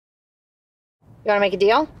You wanna make a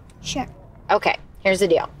deal? Sure. Okay, here's the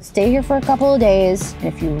deal. Stay here for a couple of days, and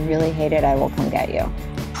if you really hate it, I will come get you.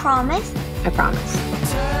 Promise? I promise.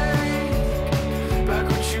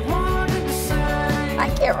 I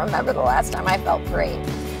can't remember the last time I felt great.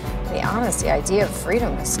 To be honest, the idea of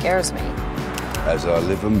freedom scares me. As I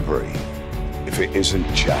live and breathe, if it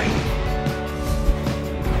isn't Jane.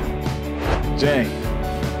 Jane,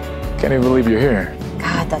 can't even believe you're here.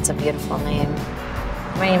 God, that's a beautiful name.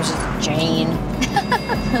 My name's just Jane.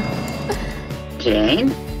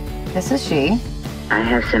 Jane, This is she. I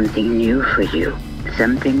have something new for you.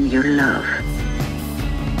 Something you love.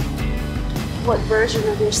 What version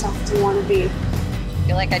of yourself do you want to be? I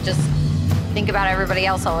feel like I just think about everybody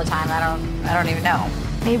else all the time. I don't even know.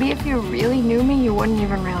 Maybe if you really knew me, you wouldn't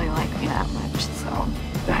even really like me that much, so.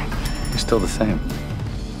 You're still the same.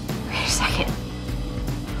 Wait a second.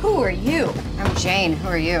 Who are you? I'm Jane. Who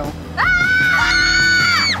are you?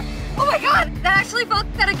 Ah! Oh my God, that actually felt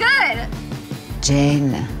kind of good.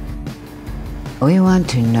 Jane, we want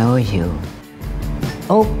to know you.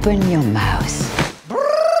 Open your mouth.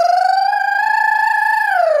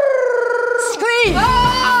 Scream!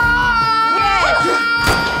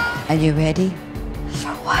 Yes! Are you ready?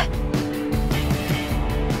 For what?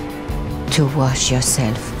 To wash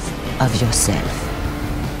yourself of yourself.